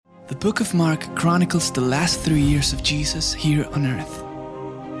The book of Mark chronicles the last 3 years of Jesus here on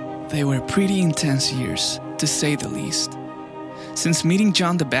earth. They were pretty intense years, to say the least. Since meeting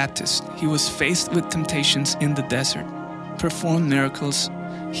John the Baptist, he was faced with temptations in the desert, performed miracles,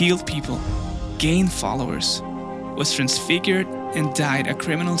 healed people, gained followers, was transfigured and died a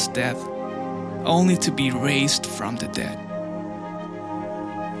criminal's death, only to be raised from the dead.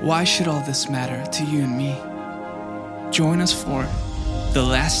 Why should all this matter to you and me? Join us for the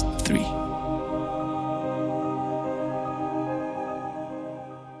last 3.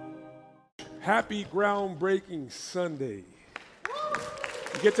 Happy groundbreaking Sunday.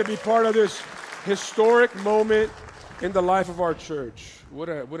 You get to be part of this historic moment in the life of our church. What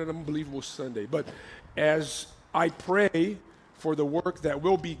an unbelievable Sunday. But as I pray for the work that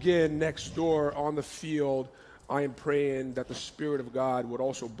will begin next door on the field, I am praying that the Spirit of God would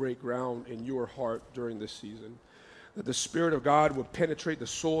also break ground in your heart during this season. That the Spirit of God would penetrate the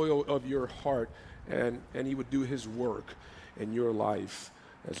soil of your heart and He would do His work in your life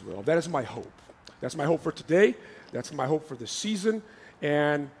as well. That is my hope. That's my hope for today. That's my hope for this season.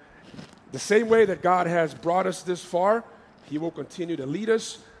 And the same way that God has brought us this far, He will continue to lead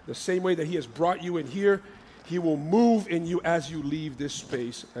us. The same way that He has brought you in here, He will move in you as you leave this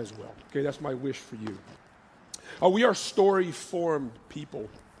space as well. Okay, that's my wish for you. We are story-formed people.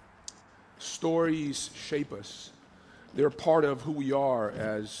 Stories shape us. They're part of who we are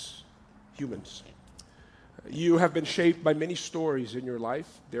as humans. You have been shaped by many stories in your life.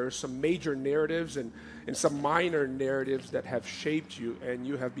 There are some major narratives and some minor narratives that have shaped you, and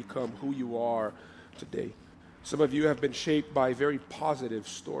you have become who you are today. Some of you have been shaped by very positive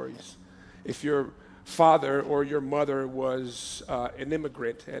stories. If your father or your mother was an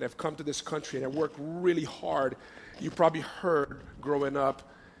immigrant and have come to this country and have worked really hard, you probably heard growing up,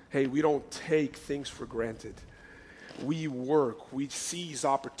 hey, we don't take things for granted. We work, we seize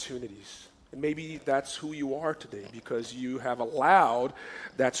opportunities. And maybe that's who you are today because you have allowed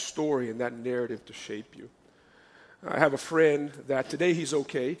that story and that narrative to shape you. I have a friend that today he's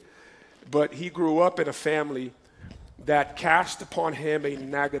okay, but he grew up in a family that cast upon him a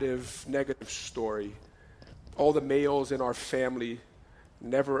negative story. All the males in our family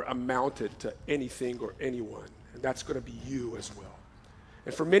never amounted to anything or anyone, and that's going to be you as well.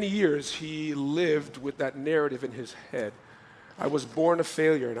 And for many years, he lived with that narrative in his head. I was born a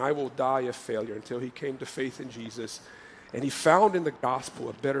failure, and I will die a failure, until he came to faith in Jesus. And he found in the gospel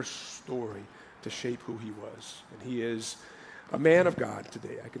a better story to shape who he was. And he is a man of God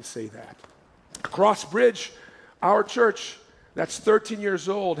today, I can say that. Across Bridge, our church, that's 13 years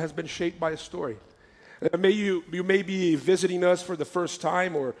old, has been shaped by a story. You may be visiting us for the first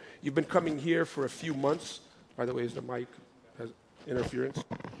time, or you've been coming here for a few months. By the way, is the mic has interference?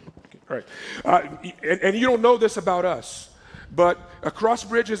 Okay. All right. And you don't know this about us, but Across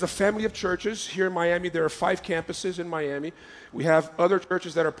Bridge is a family of churches. Here in Miami, there are 5 campuses in Miami. We have other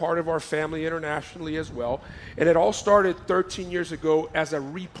churches that are part of our family internationally as well. And it all started 13 years ago as a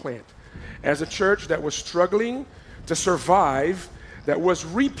replant, as a church that was struggling to survive, that was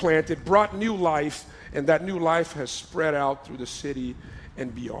replanted, brought new life, and that new life has spread out through the city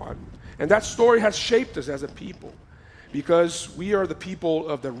and beyond. And that story has shaped us as a people because we are the people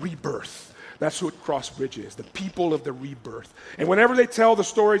of the rebirth. That's what Crossbridge is, the people of the rebirth. And whenever they tell the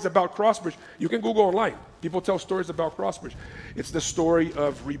stories about Crossbridge, you can Google online. People tell stories about Crossbridge. It's the story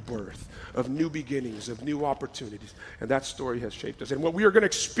of rebirth, of new beginnings, of new opportunities. And that story has shaped us. And what we are going to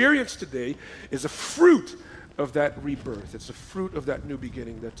experience today is a fruit of that rebirth. It's a fruit of that new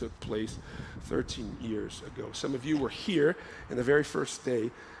beginning that took place 13 years ago. Some of you were here in the very first day.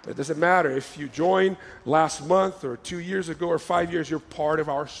 It doesn't matter if you joined last month or 2 years ago or 5 years, you're part of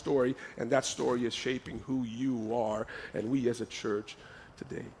our story, and that story is shaping who you are and we as a church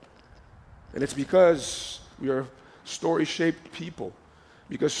today. And it's because we are story-shaped people,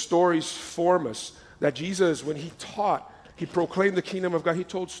 because stories form us, that Jesus, when He taught, He proclaimed the kingdom of God, He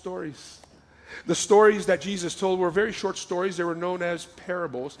told stories. The stories that Jesus told were very short stories. They were known as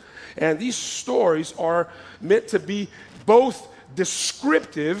parables. And these stories are meant to be both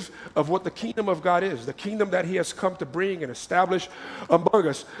descriptive of what the kingdom of God is, the kingdom that He has come to bring and establish among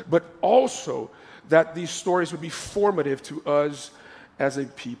us, but also that these stories would be formative to us as a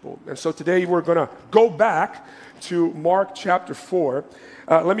people. And so today we're going to go back to Mark chapter 4.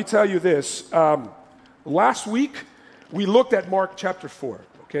 Let me tell you this. Last week, we looked at Mark chapter 4,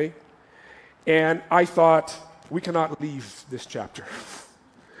 okay? And I thought, we cannot leave this chapter.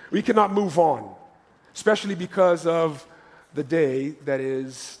 We cannot move on, especially because of the day that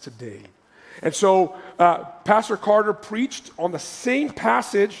is today. And so Pastor Carter preached on the same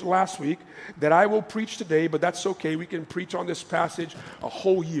passage last week that I will preach today, but that's okay. We can preach on this passage a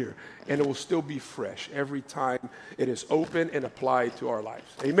whole year, and it will still be fresh every time it is open and applied to our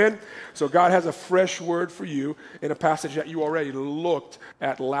lives. Amen? So God has a fresh word for you in a passage that you already looked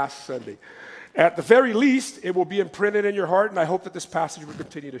at last Sunday. At the very least, it will be imprinted in your heart, and I hope that this passage will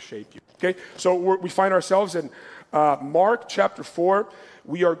continue to shape you. Okay? So we find ourselves in Mark chapter 4.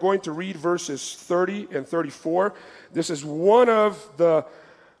 We are going to read verses 30 and 34. This is one of the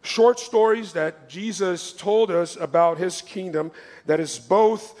short stories that Jesus told us about his kingdom that is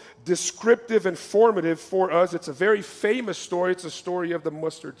both descriptive and formative for us. It's a very famous story. It's a story of the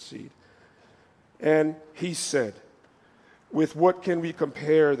mustard seed. And he said, "With what can we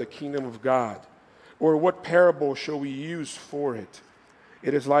compare the kingdom of God? Or what parable shall we use for it?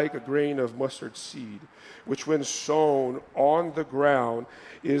 It is like a grain of mustard seed, which when sown on the ground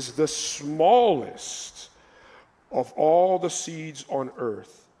is the smallest of all the seeds on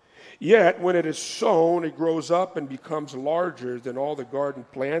earth. Yet when it is sown, it grows up and becomes larger than all the garden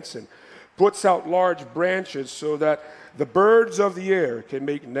plants and puts out large branches so that the birds of the air can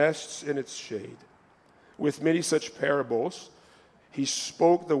make nests in its shade." With many such parables, he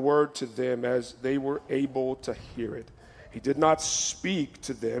spoke the word to them as they were able to hear it. He did not speak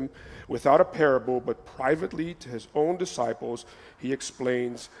to them without a parable, but privately to his own disciples, he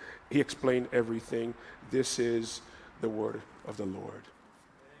explained everything. This is the word of the Lord.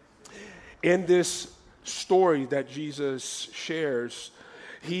 In this story that Jesus shares,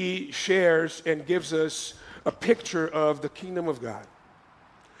 he shares and gives us a picture of the kingdom of God.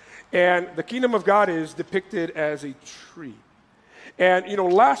 And the kingdom of God is depicted as a tree. And,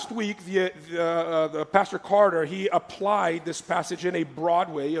 last week, the Pastor Carter, he applied this passage in a broad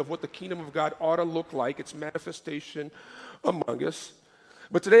way of what the kingdom of God ought to look like, its manifestation among us.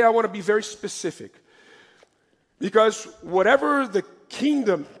 But today I want to be very specific. Because whatever the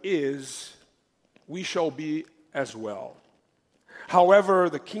kingdom is, we shall be as well. However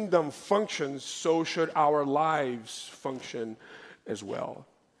the kingdom functions, so should our lives function as well.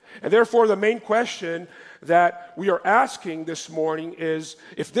 And therefore, the main question that we are asking this morning is,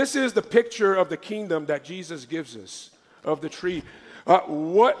 if this is the picture of the kingdom that Jesus gives us, of the tree,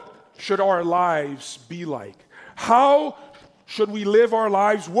 what should our lives be like? How should we live our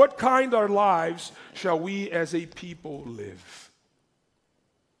lives? What kind of lives shall we as a people live?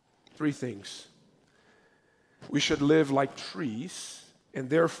 3 things. We should live like trees, and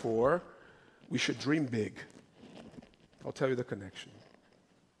therefore, we should dream big. I'll tell you the connection.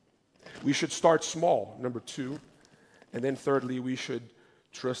 We should start small, number 2. And then thirdly, we should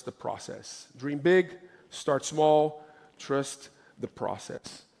trust the process. Dream big, start small, trust the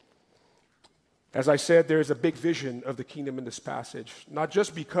process. As I said, there's a big vision of the kingdom in this passage, not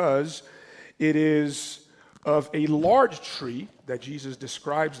just because it is of a large tree that Jesus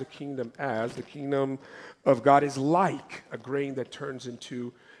describes the kingdom as. The kingdom of God is like a grain that turns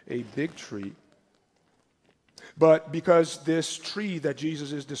into a big tree. But because this tree that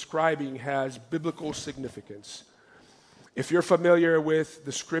Jesus is describing has biblical significance. If you're familiar with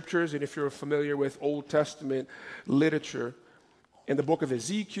the scriptures and if you're familiar with Old Testament literature, in the book of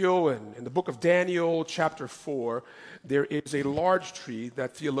Ezekiel and in the book of Daniel, chapter 4, there is a large tree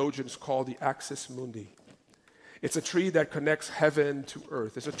that theologians call the axis mundi. It's a tree that connects heaven to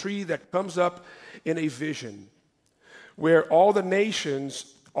earth. It's a tree that comes up in a vision where all the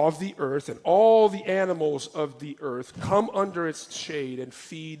nations of the earth and all the animals of the earth come under its shade and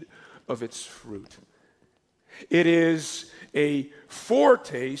feed of its fruit. It is a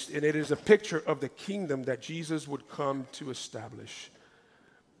foretaste and it is a picture of the kingdom that Jesus would come to establish.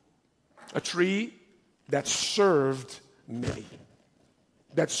 A tree that served many,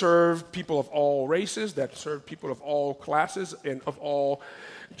 that served people of all races, that served people of all classes and of all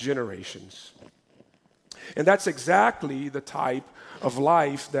generations. And that's exactly the type of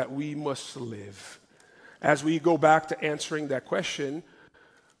life that we must live. As we go back to answering that question,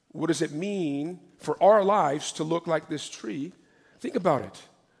 what does it mean for our lives to look like this tree? Think about it.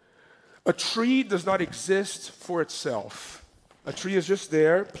 A tree does not exist for itself. A tree is just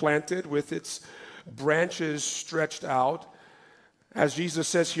there, planted with its branches stretched out. As Jesus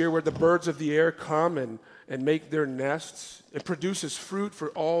says here, where the birds of the air come and make their nests, it produces fruit for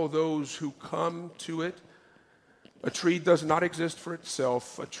all those who come to it. A tree does not exist for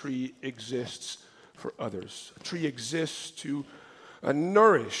itself. A tree exists for others. A tree exists to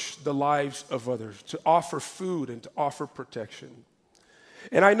nourish the lives of others, to offer food and to offer protection.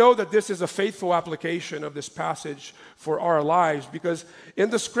 And I know that this is a faithful application of this passage for our lives because in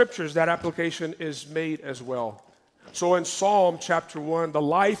the scriptures that application is made as well. So in Psalm chapter 1, the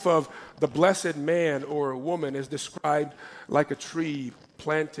life of the blessed man or woman is described like a tree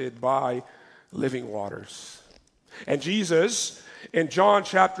planted by living waters. And Jesus, in John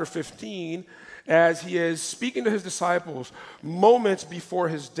chapter 15, as he is speaking to his disciples moments before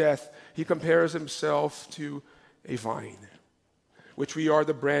his death, he compares himself to a vine, which we are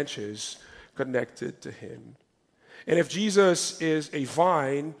the branches connected to him. And if Jesus is a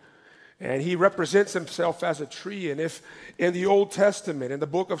vine, and he represents himself as a tree, and if in the Old Testament, in the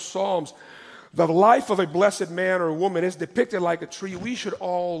book of Psalms, the life of a blessed man or woman is depicted like a tree, we should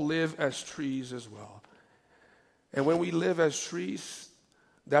all live as trees as well. And when we live as trees,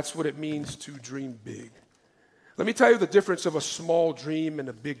 that's what it means to dream big. Let me tell you the difference of a small dream and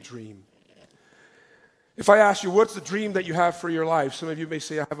a big dream. If I ask you, what's the dream that you have for your life? Some of you may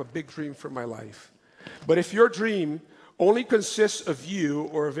say, I have a big dream for my life. But if your dream only consists of you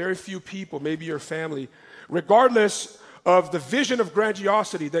or a very few people, maybe your family, regardless of the vision of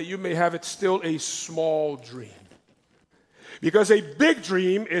grandiosity that you may have, it's still a small dream. Because a big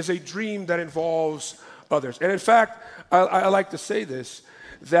dream is a dream that involves others. And in fact, I like to say this,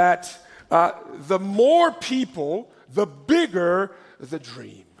 that the more people, the bigger the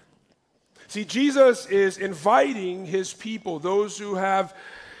dream. See, Jesus is inviting his people, those who have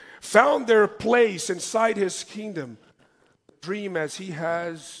found their place inside his kingdom, dream as he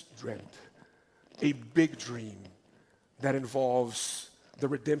has dreamt. A big dream that involves the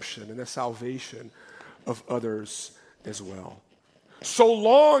redemption and the salvation of others as well. So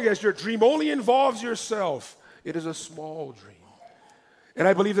long as your dream only involves yourself, it is a small dream. And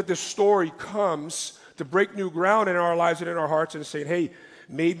I believe that this story comes to break new ground in our lives and in our hearts and saying, hey,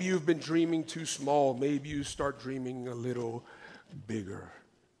 maybe you've been dreaming too small. Maybe you start dreaming a little bigger.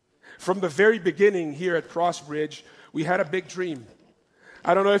 From the very beginning here at Crossbridge, we had a big dream.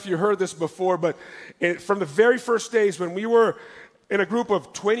 I don't know if you heard this before, but from the very first days when we were in a group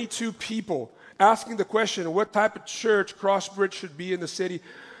of 22 people asking the question, what type of church Crossbridge should be in the city,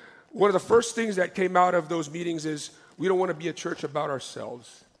 one of the first things that came out of those meetings is we don't want to be a church about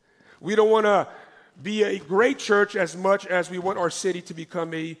ourselves. We don't want to be a great church as much as we want our city to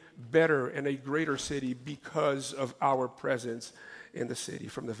become a better and a greater city because of our presence in the city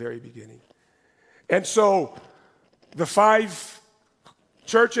from the very beginning. And so the 5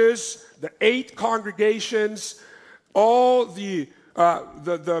 churches, the 8 congregations, all the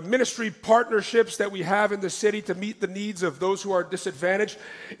ministry partnerships that we have in the city to meet the needs of those who are disadvantaged,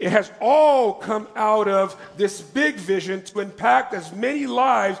 it has all come out of this big vision to impact as many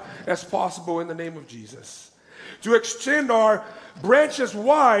lives as possible in the name of Jesus. To extend our branches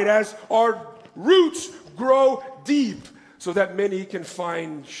wide as our roots grow deep so that many can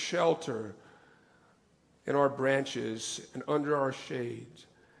find shelter in our branches and under our shade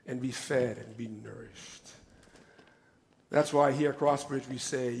and be fed and be nourished. That's why here at Crossbridge we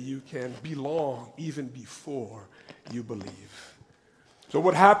say you can belong even before you believe. So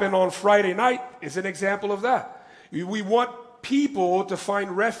what happened on Friday night is an example of that. We want people to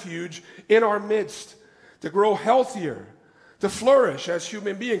find refuge in our midst, to grow healthier, to flourish as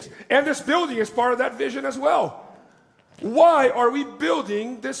human beings. And this building is part of that vision as well. Why are we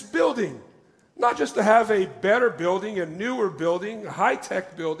building this building? Not just to have a better building, a newer building, a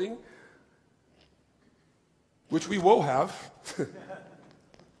high-tech building, which we will have,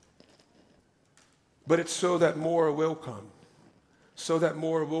 but it's so that more will come, so that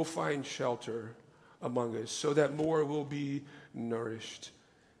more will find shelter among us, so that more will be nourished.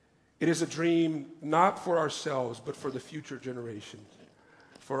 It is a dream not for ourselves, but for the future generations,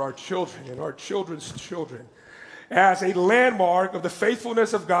 for our children and our children's children, as a landmark of the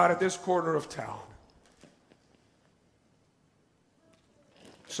faithfulness of God at this corner of town.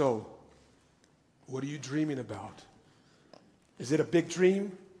 So, what are you dreaming about? Is it a big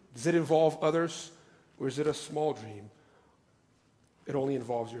dream? Does it involve others? Or is it a small dream? It only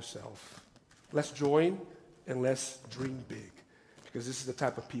involves yourself. Let's join and let's dream big, because this is the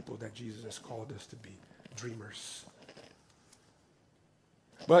type of people that Jesus has called us to be, dreamers.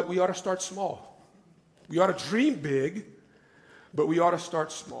 But we ought to start small. We ought to dream big, but we ought to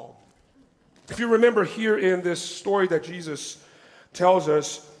start small. If you remember here in this story that Jesus tells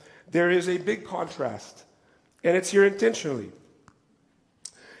us, there is a big contrast, and it's here intentionally.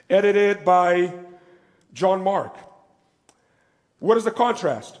 Edited by John Mark. What is the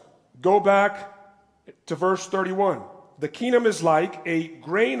contrast? Go back to verse 31. The kingdom is like a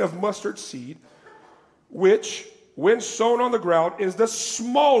grain of mustard seed, which, when sown on the ground, is the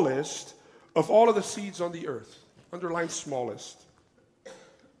smallest of all of the seeds on the earth. Underline smallest.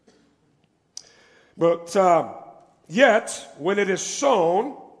 But yet, when it is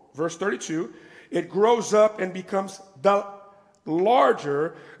sown, verse 32, it grows up and becomes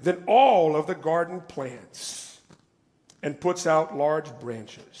larger than all of the garden plants and puts out large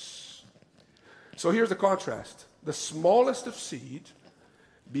branches. So here's the contrast. The smallest of seed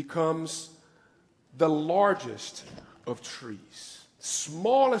becomes the largest of trees.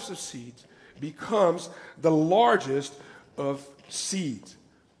 Smallest of seeds becomes the largest of seeds.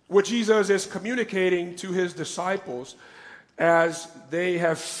 What Jesus is communicating to his disciples as they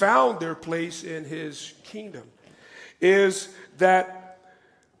have found their place in his kingdom is that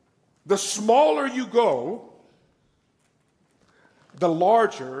the smaller you go, the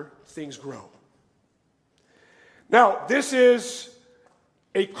larger things grow. Now, this is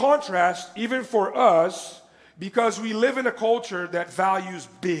a contrast even for us because we live in a culture that values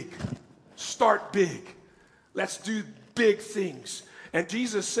big. Start big. Let's do big things. And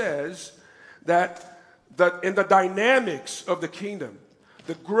Jesus says that in the dynamics of the kingdom,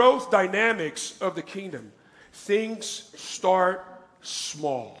 the growth dynamics of the kingdom, things start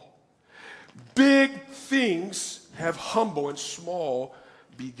small. Big things have humble and small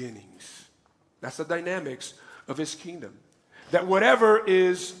beginnings. That's the dynamics of his kingdom. That whatever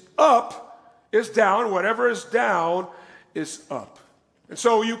is up is down, whatever is down is up. And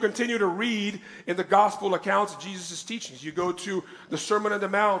so you continue to read in the gospel accounts of Jesus' teachings. You go to the Sermon on the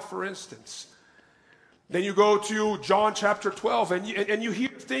Mount, for instance. Then you go to John chapter 12, and you hear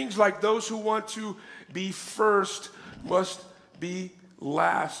things like those who want to be first must be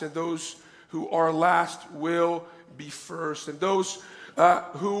last, and those who are last will be first, and those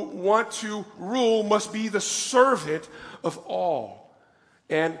who want to rule must be the servant of all.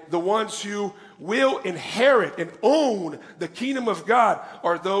 And the ones who will inherit and own the kingdom of God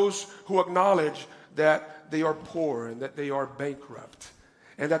are those who acknowledge that they are poor and that they are bankrupt.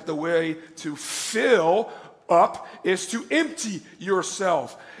 And that the way to fill up is to empty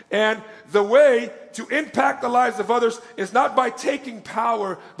yourself. And the way to impact the lives of others is not by taking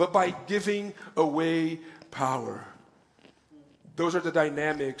power, but by giving away power. Those are the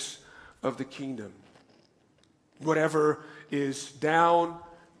dynamics of the kingdom. Whatever is down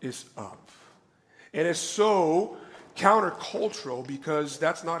is up. And it's so countercultural because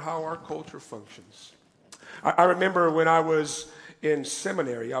that's not how our culture functions. I remember when I was in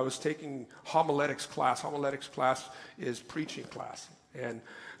seminary, I was taking homiletics class. Homiletics class is preaching class. And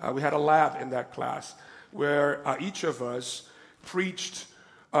we had a lab in that class where each of us preached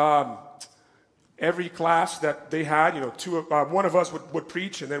every class that they had. One of us would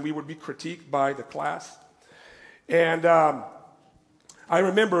preach, and then we would be critiqued by the class. And I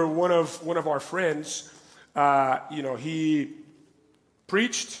remember one of our friends, he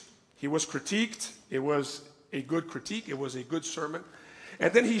preached, he was critiqued. It was a good critique. It was a good sermon.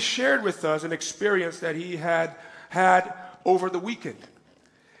 And then he shared with us an experience that he had over the weekend.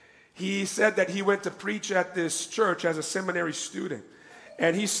 He said that he went to preach at this church as a seminary student.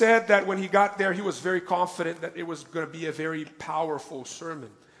 And he said that when he got there, he was very confident that it was going to be a very powerful sermon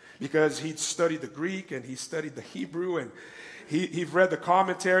because he'd studied the Greek and he studied the Hebrew and he read the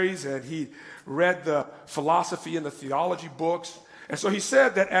commentaries and he read the philosophy and the theology books. And so he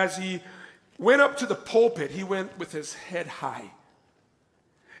said that as he went up to the pulpit, he went with his head high.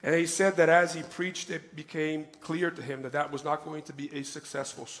 And he said that as he preached, it became clear to him that that was not going to be a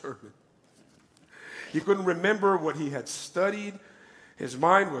successful sermon. He couldn't remember what he had studied. His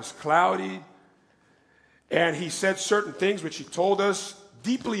mind was cloudy. And he said certain things which he told us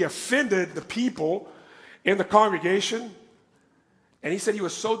deeply offended the people in the congregation. And he said he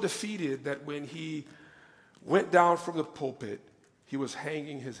was so defeated that when he went down from the pulpit, he was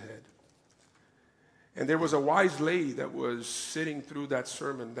hanging his head. And there was a wise lady that was sitting through that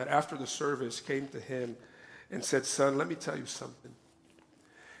sermon that after the service came to him and said, "Son, let me tell you something."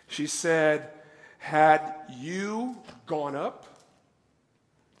 She said, "Had you gone up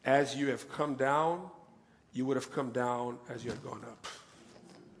as you have come down, you would have come down as you had gone up."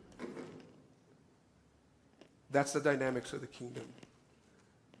 That's the dynamics of the kingdom.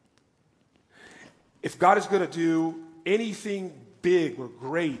 If God is going to do anything big or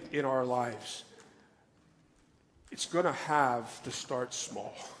great in our lives, it's going to have to start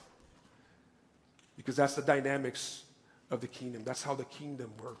small. Because that's the dynamics of the kingdom. That's how the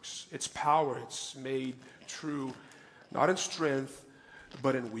kingdom works. Its power, it's made true, not in strength,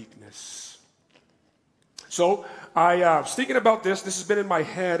 but in weakness. So I was thinking about this. This has been in my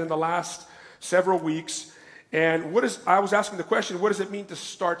head in the last several weeks. And I was asking the question, what does it mean to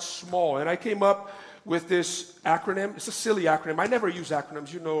start small? And I came up with this acronym. It's a silly acronym. I never use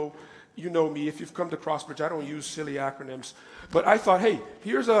acronyms. You know me. If you've come to Crossbridge, I don't use silly acronyms. But I thought, hey,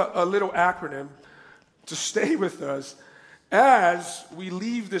 here's a little acronym to stay with us as we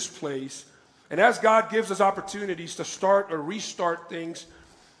leave this place And as God gives us opportunities to start or restart things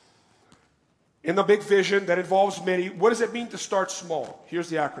in the big vision that involves many, what does it mean to start small? Here's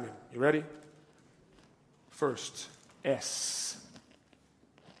the acronym. You ready? First, S.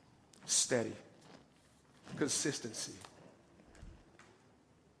 Steady. Consistency.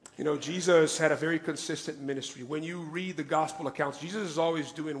 You know, Jesus had a very consistent ministry. When you read the gospel accounts, Jesus is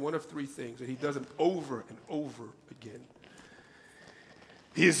always doing one of three things, and he does them over and over again.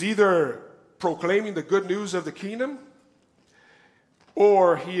 He is either proclaiming the good news of the kingdom,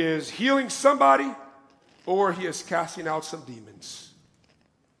 or he is healing somebody, or he is casting out some demons.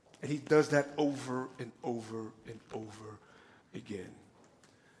 And he does that over and over and over again.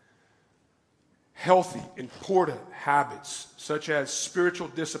 Healthy, important habits, such as spiritual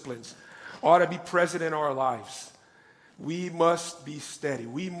disciplines, ought to be present in our lives. We must be steady.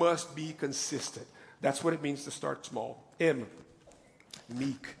 We must be consistent. That's what it means to start small. M,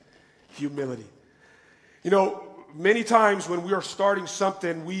 meek, humility. You know, many times when we are starting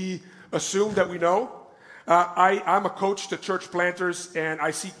something, we assume that we know. I'm a coach to church planters, and I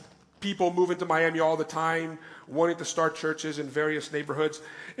see people move into Miami all the time, wanting to start churches in various neighborhoods.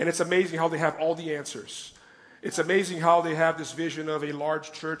 And it's amazing how they have all the answers. It's amazing how they have this vision of a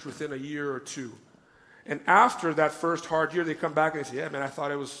large church within a year or two. And after that first hard year, they come back and they say, yeah, man, I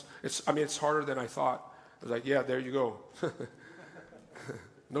thought it's harder than I thought. I was like, yeah, there you go.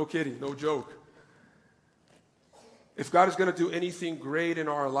 No kidding, no joke. If God is going to do anything great in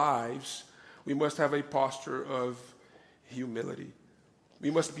our lives, we must have a posture of humility. We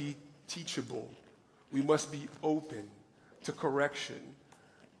must be teachable. We must be open to correction.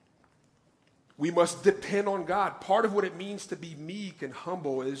 We must depend on God. Part of what it means to be meek and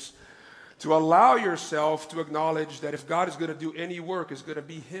humble is to allow yourself to acknowledge that if God is going to do any work, it's going to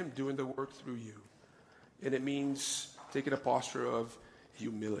be him doing the work through you. And it means taking a posture of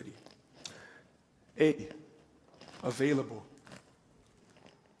humility. A, available.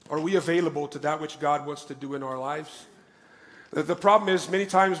 Are we available to that which God wants to do in our lives? The problem is many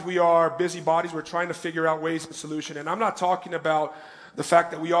times we are busybodies. We're trying to figure out ways and solution. And I'm not talking about the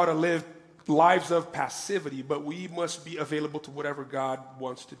fact that we ought to live lives of passivity, but we must be available to whatever God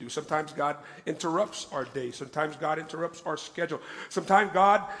wants to do. Sometimes God interrupts our day. Sometimes God interrupts our schedule. Sometimes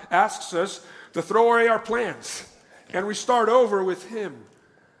God asks us to throw away our plans and we start over with him.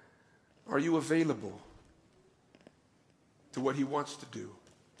 Are you available to what he wants to do?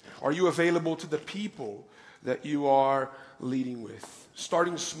 Are you available to the people that you are leading with?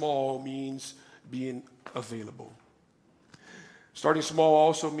 Starting small means being available. Starting small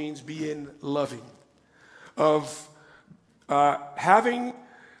also means being loving, of having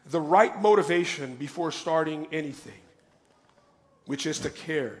the right motivation before starting anything, which is to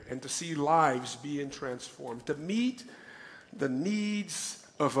care and to see lives being transformed, to meet the needs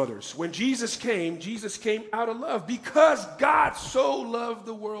of others. When Jesus came out of love. Because God so loved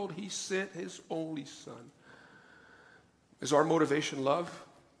the world, he sent his only son. Is our motivation love?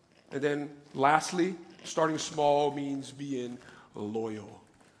 And then lastly, starting small means being loyal.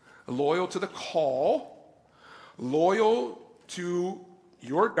 Loyal to the call, loyal to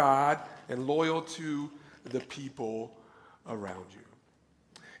your God, and loyal to the people around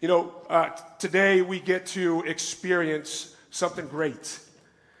you. You know, today we get to experience something great.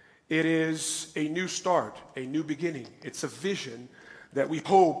 It is a new start, a new beginning. It's a vision that we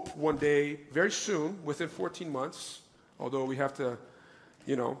hope one day, very soon, within 14 months, although we have to,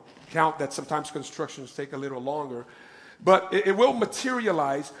 count that sometimes constructions take a little longer. But it will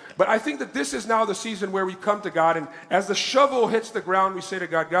materialize. But I think that this is now the season where we come to God, and as the shovel hits the ground, we say to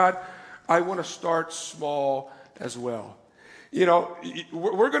God, God, I want to start small as well. You know,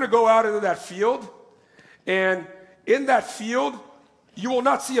 we're going to go out into that field, and in that field, you will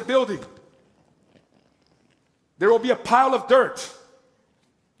not see a building. There will be a pile of dirt.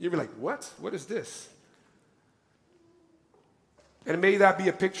 You'll be like, what? What is this? And may that be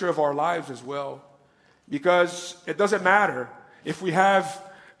a picture of our lives as well. Because it doesn't matter if we have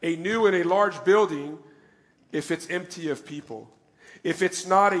a new and a large building if it's empty of people. If it's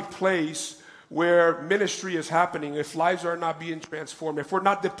not a place where ministry is happening, if lives are not being transformed, if we're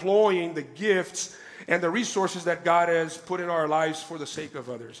not deploying the gifts and the resources that God has put in our lives for the sake of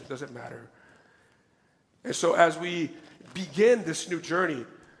others. It doesn't matter. And so as we begin this new journey,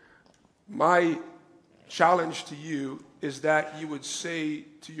 my challenge to you is that you would say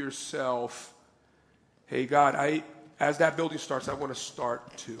to yourself, hey, God, as that building starts, I want to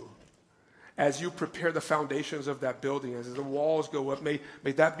start too. As you prepare the foundations of that building, as the walls go up, may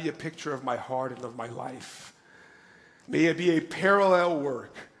that be a picture of my heart and of my life. May it be a parallel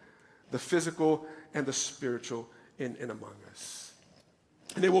work, the physical and the spiritual in among us.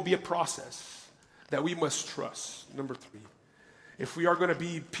 And it will be a process. that we must trust. Number 3, if we are going to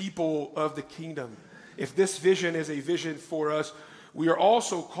be people of the kingdom, if this vision is a vision for us, we are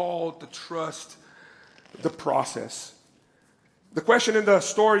also called to trust the process. The question in the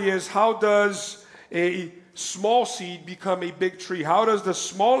story is, how does a small seed become a big tree? How does the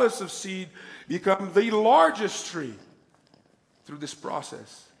smallest of seed become the largest tree? Through this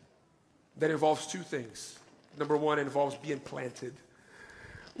process that involves 2 things. Number 1, it involves being planted.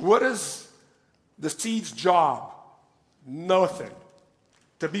 What is the seed's job? Nothing.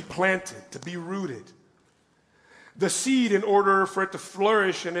 To be planted, to be rooted. The seed, in order for it to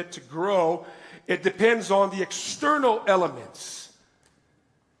flourish and it to grow, it depends on the external elements.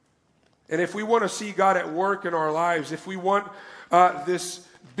 And if we want to see God at work in our lives, if we want this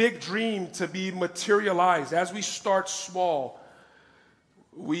big dream to be materialized, as we start small,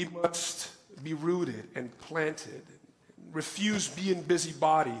 we must be rooted and planted. Refuse being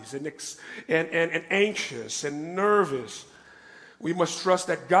busybodies and anxious and nervous. We must trust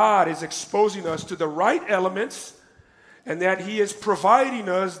that God is exposing us to the right elements and that He is providing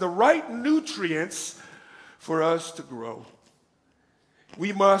us the right nutrients for us to grow.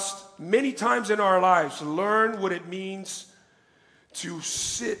 We must, many times in our lives, learn what it means to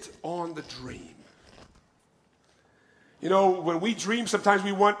sit on the dream. You know, when we dream, sometimes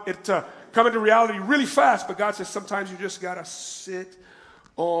we want it to come into reality really fast, but God says sometimes you just got to sit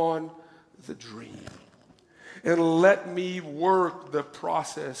on the dream and let me work the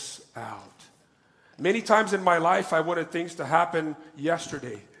process out. Many times in my life, I wanted things to happen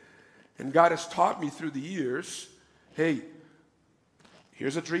yesterday, and God has taught me through the years, hey,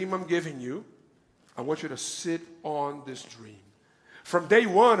 here's a dream I'm giving you. I want you to sit on this dream. From day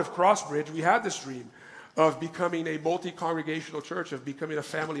 1 of Crossbridge, we had this dream of becoming a multi-congregational church, of becoming a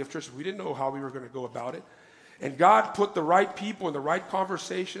family of churches. We didn't know how we were going to go about it. And God put the right people and the right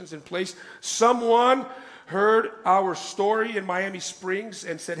conversations in place. Someone heard our story in Miami Springs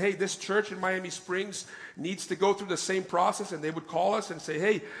and said, hey, this church in Miami Springs needs to go through the same process. And they would call us and say,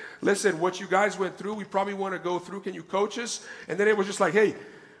 hey, listen, what you guys went through, we probably want to go through. Can you coach us? And then it was just like, hey,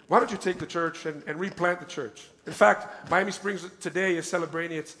 why don't you take the church and replant the church? In fact, Miami Springs today is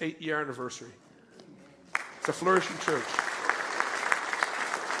celebrating its 8-year anniversary. It's a flourishing church.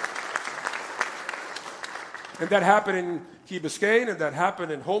 And that happened in Key Biscayne, and that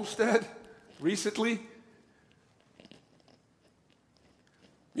happened in Homestead recently.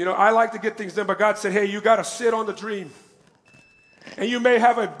 You know, I like to get things done, but God said, hey, you got to sit on the dream. And you may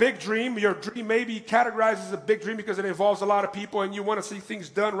have a big dream. Your dream may be categorized as a big dream because it involves a lot of people, and you want to see things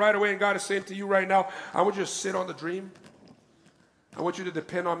done right away, and God is saying to you right now, I want you to sit on the dream. I want you to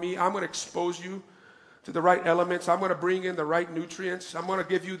depend on me. I'm going to expose you to the right elements. I'm going to bring in the right nutrients. I'm going to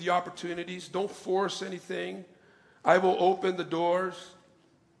give you the opportunities. Don't force anything. I will open the doors.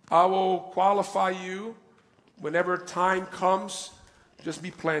 I will qualify you. Whenever time comes, just be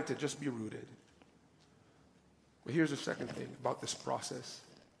planted, just be rooted. But here's the second thing about this process.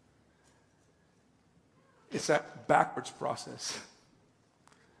 It's that backwards process.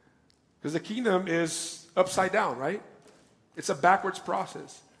 Because the kingdom is upside down, right? It's a backwards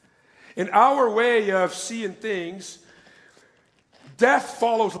process. In our way of seeing things, death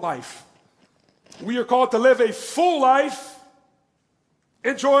follows life. We are called to live a full life,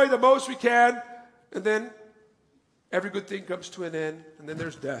 enjoy the most we can, and then every good thing comes to an end, and then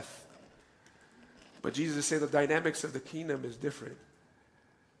there's death. But Jesus is saying the dynamics of the kingdom is different.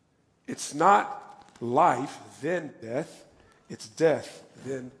 It's not life, then death. It's death,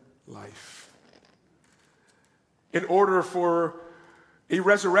 then life. In order for a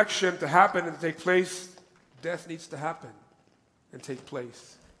resurrection to happen and to take place, death needs to happen and take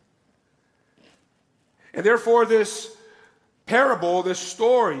place. And therefore, this parable, this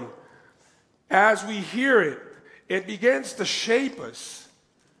story, as we hear it, it begins to shape us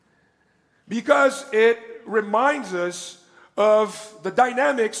because it reminds us of the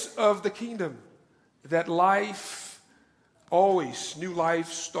dynamics of the kingdom, that life always, new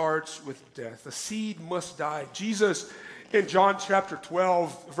life starts with death. A seed must die. Jesus, in John chapter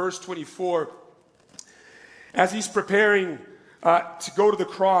 12, verse 24, as he's preparing to go to the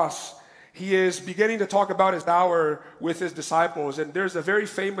cross, he is beginning to talk about his hour with his disciples. And there's a very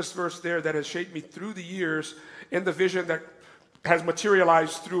famous verse there that has shaped me through the years in the vision that has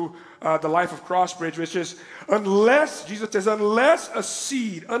materialized through the life of Crossbridge, which is, Jesus says, unless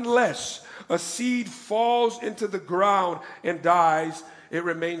a seed falls into the ground and dies, it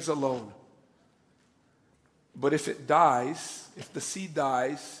remains alone. But if it dies, if the seed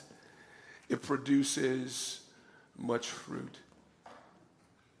dies, it produces much fruit.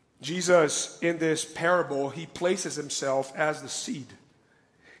 Jesus, in this parable, he places himself as the seed.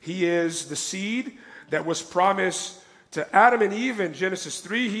 He is the seed that was promised to Adam and Eve in Genesis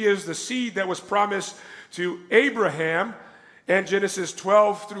 3. He is the seed that was promised to Abraham in Genesis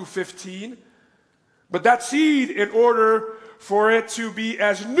 12 through 15. But that seed, in order for it to be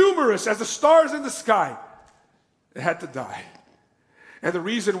as numerous as the stars in the sky, it had to die. And the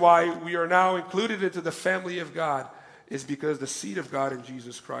reason why we are now included into the family of God is because the seed of God in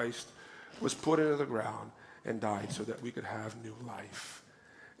Jesus Christ was put into the ground and died so that we could have new life.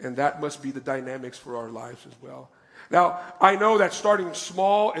 And that must be the dynamics for our lives as well. Now, I know that starting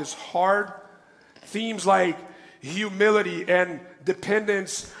small is hard. Themes like humility and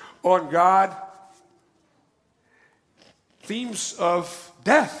dependence on God. Themes of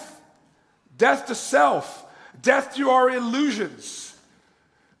death. Death to self. Death to our illusions.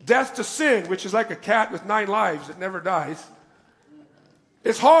 Death to sin, which is like a cat with 9 lives that never dies.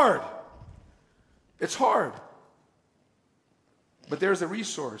 It's hard. It's hard. But there's a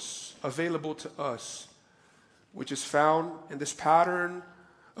resource available to us, which is found in this pattern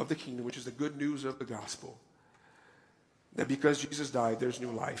of the kingdom, which is the good news of the gospel. That because Jesus died, there's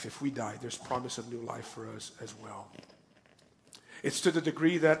new life. If we die, there's promise of new life for us as well. It's to the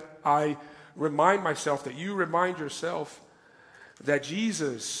degree that I remind myself, that you remind yourself, that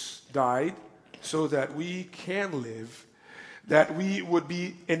Jesus died so that we can live, that we would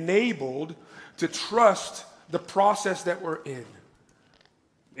be enabled to trust the process that we're in.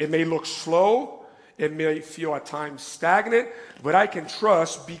 It may look slow, it may feel at times stagnant, but I can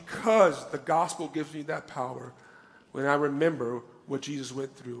trust because the gospel gives me that power when I remember what Jesus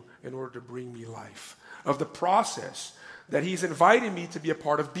went through in order to bring me life. Of the process that he's inviting me to be a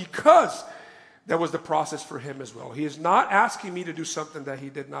part of, because that was the process for him as well. He is not asking me to do something that he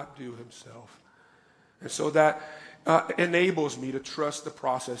did not do himself. And so that enables me to trust the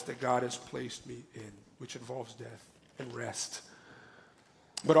process that God has placed me in, which involves death and rest.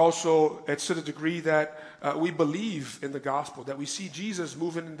 But also, it's to the degree that we believe in the gospel, that we see Jesus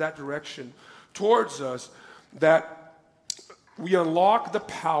moving in that direction towards us, that we unlock the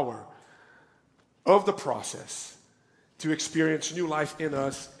power of the process to experience new life in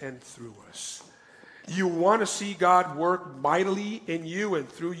us and through us. You want to see God work mightily in you and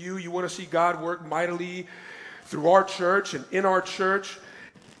through you. You want to see God work mightily through our church and in our church.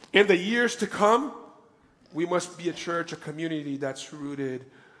 In the years to come, we must be a church, a community that's rooted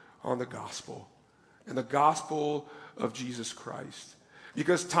on the gospel and the gospel of Jesus Christ.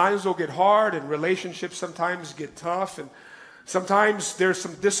 Because times will get hard and relationships sometimes get tough, and sometimes there's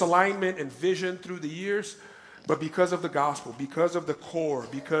some disalignment and vision through the years. But because of the gospel, because of the core,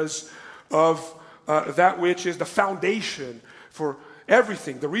 because of that which is the foundation for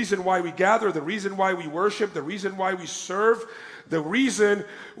everything, the reason why we gather, the reason why we worship, the reason why we serve, the reason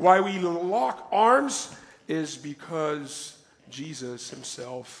why we lock arms is because Jesus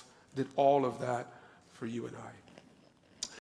himself did all of that for you and I.